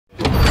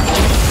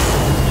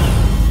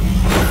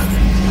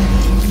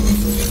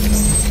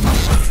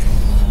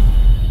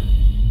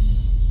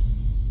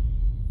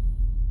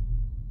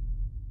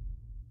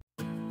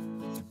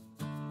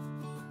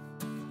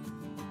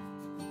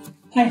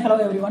Hi, hello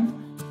everyone.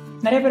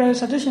 நிறைய பேர்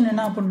suggestion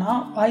என்ன அப்படின்னா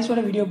வாய்ஸோட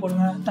வீடியோ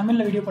போடுங்க,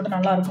 தமிழில் வீடியோ போட்டால்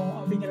நல்லாயிருக்கும்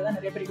அப்படிங்கிறத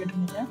நிறைய பேர்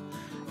கேட்டிருந்தீங்க.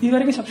 இது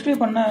வரைக்கும்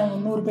சப்ஸ்கிரைப் பண்ண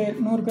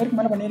 100 பேருக்கு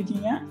மேலே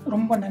பண்ணியிருக்கீங்க.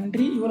 ரொம்ப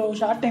நன்றி. இவ்வளோ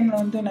ஷார்ட் டைமில்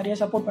வந்து நிறைய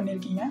சப்போர்ட்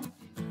பண்ணியிருக்கீங்க.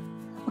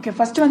 ஓகே,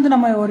 ஃபஸ்ட்டு வந்து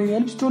நம்ம ஒரு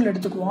எல்ப்ஸ் டூல்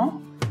எடுத்துக்குவோம்.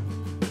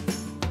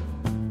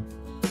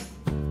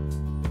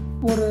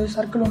 ஒரு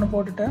சர்க்கிள் ஒன்று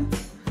போட்டுட்டு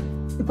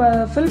இப்போ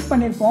ஃபில்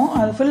பண்ணியிருப்போம்,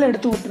 அதை ஃபில்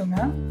எடுத்து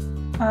விட்டுருங்க.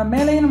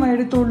 மேலேயும் நம்ம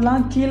எடுத்து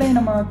விடலாம்,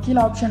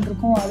 கீழே ஆப்ஷன்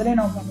இருக்கும், அதிலே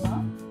நம்ம பண்ணலாம்.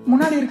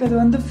 முன்னாடி இருக்கிறது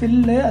வந்து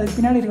ஃபில்லு, அதுக்கு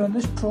பின்னாடி இருக்கிறது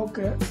வந்து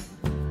ஸ்ட்ரோக்கு.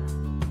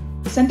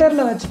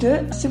 சென்டரில் வச்சுட்டு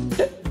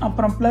ஷிஃப்ட்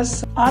அப்புறம் ப்ளஸ்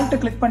ஆல்ட்டு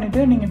கிளிக்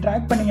பண்ணிவிட்டு நீங்கள்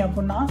ட்ராக் பண்ணிங்க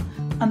அப்படின்னா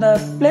அந்த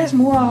பிளேஸ்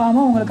மூவ்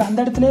ஆகாமல் உங்களுக்கு அந்த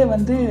இடத்துலேயே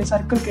வந்து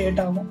சர்க்கிள்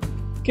க்ரியேட் ஆகும்.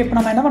 ஓகே, இப்போ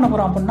நம்ம என்ன பண்ண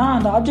போகிறோம் அப்படின்னா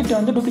அந்த ஆப்ஜெக்டை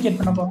வந்து டூப்ளிகேட்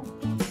பண்ண போகிறோம்.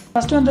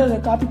 ஃபஸ்ட்டு வந்து அதை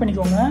காப்பி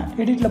பண்ணிக்கோங்க.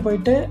 எடிட்டில்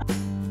போயிட்டு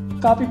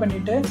காப்பி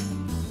பண்ணிவிட்டு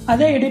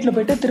அதே எடிட்டில்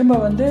போயிட்டு திரும்ப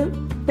வந்து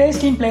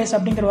பேஸ்ட் இன் பிளேஸ்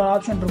அப்படிங்கிற ஒரு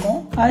ஆப்ஷன்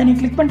இருக்கும். அதை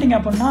நீங்கள் கிளிக் பண்ணிட்டீங்க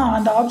அப்படின்னா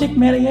அந்த ஆப்ஜெக்ட்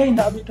மேலேயே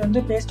இந்த ஆப்ஜெக்ட்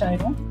வந்து பேஸ்ட்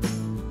ஆகிடும்.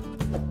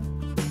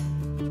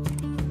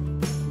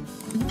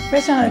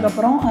 பேஸ்ட்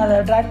ஆனதுக்கப்புறம் அதை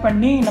ட்ராக்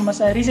பண்ணி நம்ம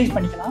ரீசைஸ்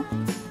பண்ணிக்கலாம்.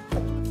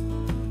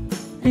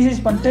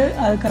 ரீசைஸ் பண்ணிட்டு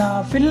அதுக்கு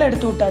நான் ஃபில்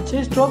எடுத்து விட்டாச்சு,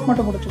 ஸ்ட்ரோக்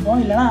மட்டும் கொடுத்துருக்கோம்,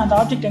 இல்லைனா அந்த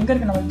ஆப்ஜெக்ட் எங்கே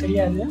இருக்குது நமக்கு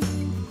தெரியாது.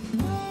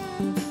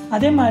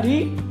 அதே மாதிரி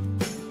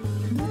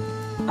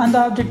அந்த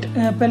ஆப்ஜெக்ட்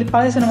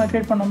பழைய நம்ம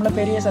க்ரியேட் பண்ணோம்ல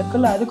பெரிய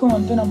சர்க்கிள், அதுக்கும்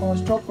வந்து நம்ம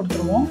ஸ்ட்ரோக்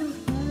கொடுத்துருவோம்.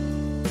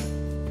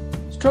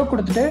 ஸ்ட்ரோக்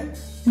கொடுத்துட்டு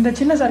இந்த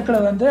சின்ன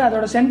சர்க்கிளை வந்து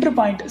அதோட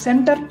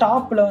சென்டர்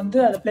டாப்பில் வந்து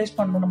அதை பிளேஸ்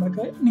பண்ணணும்.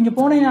 நம்மளுக்கு நீங்கள்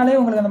போனீங்கனாலே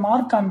உங்களுக்கு அந்த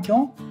மார்க்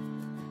காமிக்கும்.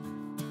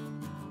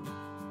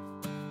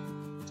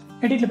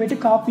 எடிட்டில் போய்ட்டு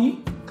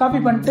காப்பி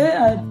பண்ணிட்டு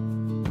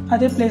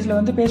அதே பிளேஸில்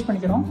வந்து பேஸ்ட்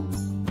பண்ணிக்கிறோம்.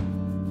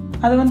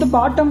 அது வந்து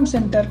பாட்டம்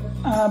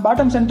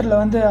சென்டரில்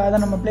வந்து அதை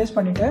நம்ம பிளேஸ்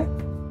பண்ணிவிட்டு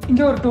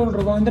இங்கே ஒரு டூல்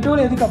இருக்கும். இந்த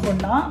டூல் எதுக்கு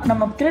அப்படின்னா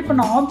நம்ம கிரியேட்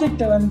பண்ண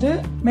ஆப்ஜெக்டை வந்து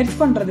மெர்ஜ்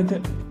பண்ணுறதுக்கு.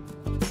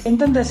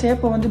 எந்தெந்த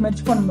ஷேப்பை வந்து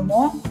மெர்ஜ்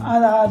பண்ணணுமோ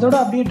அதோட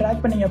அப்படியே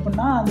ட்ராக் பண்ணிங்க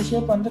அப்படின்னா அந்த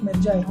ஷேப் வந்து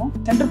மெர்ஜ் ஆயிரும்.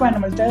 சென்டர் பாயிண்ட்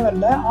நம்மளுக்கு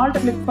தேவையில்லை.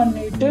 ஆல்ட்டை கிளிக்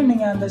பண்ணிவிட்டு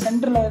நீங்கள் அந்த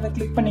சென்டரில் இதை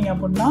கிளிக் பண்ணிங்க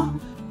அப்படின்னா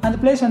அந்த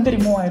பிளேஸ் வந்து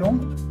ரிமூவ்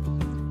ஆயிரும்.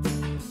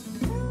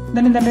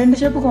 தென் இந்த 2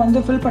 ஷேப்புக்கும் வந்து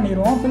ஃபில்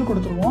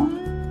கொடுத்துருவோம்.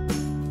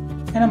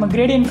 ஏன்னா நம்ம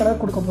கிரேடியன்ட்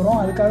கலர் கொடுக்க போகிறோம்,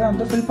 அதுக்காக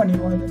வந்து ஃபில்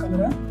பண்ணிடுவோம் இந்த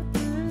கலரை.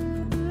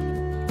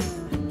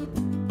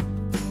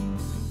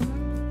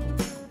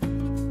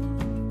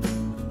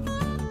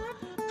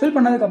 ஃபில்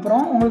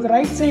பண்ணதுக்கப்புறம் உங்களுக்கு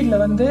ரைட்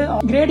சைடில் வந்து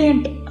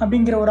கிரேடியன்ட்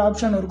அப்படிங்கிற ஒரு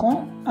ஆப்ஷன் இருக்கும்,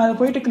 அதை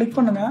போயிட்டு கிளிக்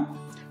பண்ணுங்கள்.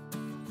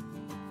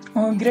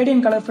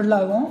 கிரேடியன்ட் கலர் ஃபில்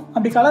ஆகும்.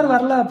 அப்படி கலர்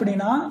வரல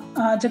அப்படின்னா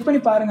செக்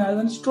பண்ணி பாருங்கள், அது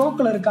வந்து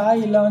ஸ்ட்ரோக்கில் இருக்கா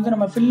இல்லை வந்து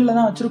நம்ம ஃபில்லில்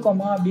தான்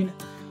வச்சுருக்கோமா அப்படின்னு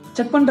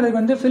செக் பண்ணுறதுக்கு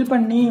வந்து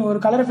ஒரு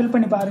கலரை ஃபில்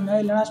பண்ணி பாருங்கள்,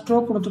 இல்லைனா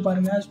ஸ்ட்ரோக் கொடுத்து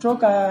பாருங்கள்.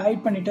 ஸ்ட்ரோக்கை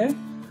ஹைட் பண்ணிவிட்டு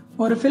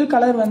ஒரு ஃபில்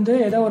கலர் வந்து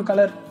ஏதோ ஒரு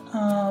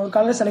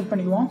கலர் செலக்ட்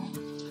பண்ணிக்குவோம்.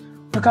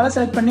 ஒரு கலர்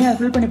செலக்ட் பண்ணி அதை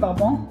ஃபில் பண்ணி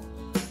பார்ப்போம்.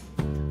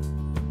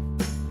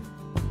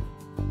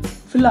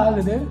 ஃபில்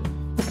ஆகுது.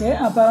 ஓகே,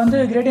 அப்போ வந்து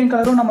கிரேடியன்ட்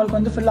கலரும் நம்மளுக்கு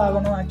வந்து ஃபில்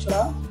ஆகணும்.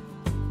 ஆக்சுவலாக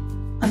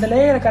அந்த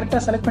லேயரை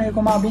கரெக்டாக செலக்ட்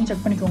பண்ணியிருக்கோமா அப்படின்னு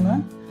செக் பண்ணிக்கோங்க.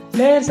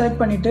 லேயர்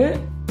செலக்ட் பண்ணிவிட்டு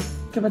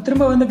இப்போ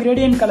திரும்ப வந்து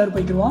கிரேடியன்ட் கலர்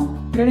போய்க்குவோம்.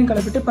 கிரேடியன்ட்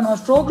கலர் போய்ட்டு இப்போ நம்ம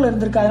ஸ்ட்ரோக்கில்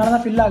இருந்திருக்கு, அதனால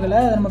தான் ஃபில் ஆகலை.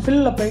 அதை நம்ம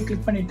ஃபில்லில் போய்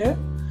கிளிக் பண்ணிவிட்டு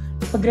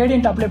இப்போ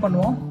கிரேடியன்ட் அப்ளை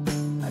பண்ணுவோம்.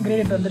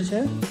 கிரேடியன்ட் வந்துருச்சு.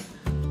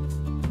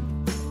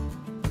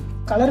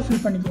 கலர்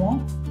ஃபில் பண்ணிக்குவோம்.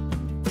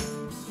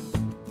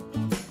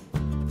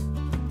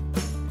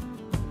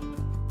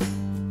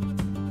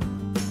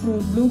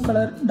 ஒரு blue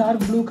colour,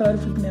 dark blue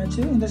colour fill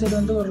பண்ணியாச்சு. இந்த சைடு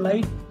வந்து ஒரு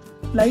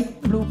லைட்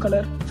ப்ளூ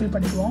கலர் ஃபில்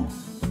பண்ணிக்குவோம்.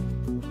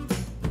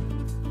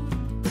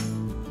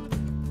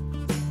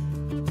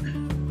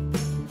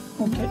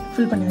 ஓகே,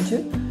 ஃபில் பண்ணியாச்சு.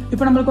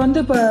 இப்போ நம்மளுக்கு வந்து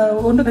இப்போ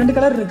 2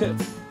 கலர் இருக்குது.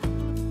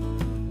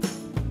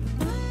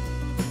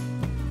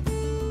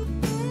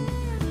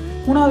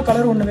 மூணாவது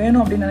கலர் ஒன்று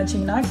வேணும் அப்படின்னு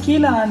நினச்சிங்கன்னா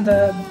கீழே அந்த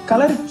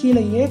கலர்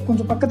கீழேயே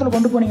கொஞ்சம் பக்கத்தில்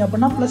கொண்டு போனீங்க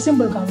அப்படின்னா ப்ளஸ்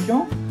சிம்பிள்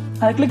காமிக்கும்.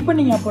 அதை கிளிக்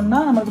பண்ணிங்க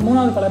அப்படின்னா நமக்கு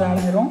 3வது கலர்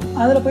ஆட் ஆயிரும்.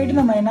 அதில்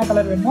போயிட்டு நம்ம என்ன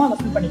கலர் வேணுமோ அதை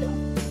ஃபில் பண்ணிக்கலாம்.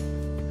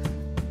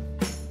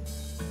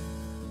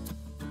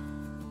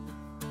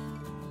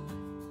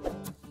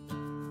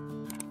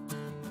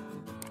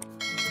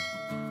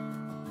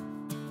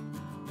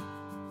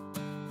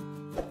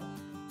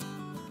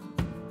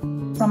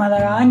 நம்ம அதை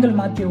ஆங்கிள்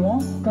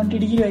மாற்றிடுவோம். 20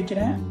 டிகிரி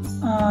வைக்கிறேன்.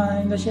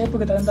 இந்த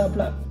ஷேப்புக்கு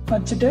தகுந்தாப்பில்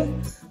வச்சுட்டு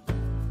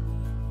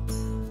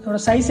இதோட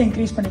சைஸ்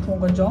இன்க்ரீஸ்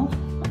பண்ணிக்குவோம் கொஞ்சம்.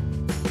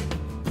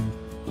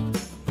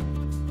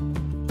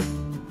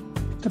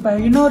 இப்போ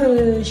இன்னொரு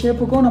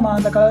ஷேப்புக்கும் நம்ம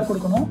அந்த கலர்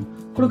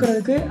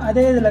கொடுக்கறதுக்கு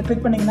அதே இதில்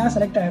கிளிக் பண்ணிங்கன்னா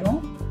செலக்ட் ஆகிரும்.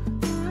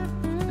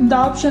 இந்த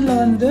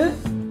ஆப்ஷனில் வந்து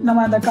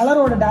நம்ம அந்த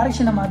கலரோட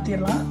டைரெக்ஷனை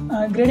மாற்றிடலாம்.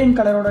 கிரேடியன்ட்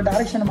கலரோட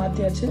டைரெக்ஷனை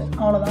மாற்றியாச்சு.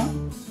 அவ்வளோதான்.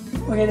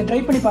 ஓகே, இதை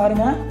ட்ரை பண்ணி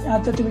பாருங்கள்.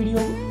 அடுத்த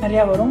வீடியோ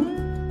நிறையா வரும்.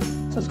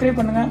 சப்ஸ்கிரைப்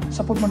பண்ணுங்கள்,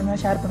 சப்போர்ட் பண்ணுங்கள்,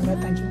 ஷேர் பண்ணுங்கள்.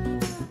 தேங்க்யூ.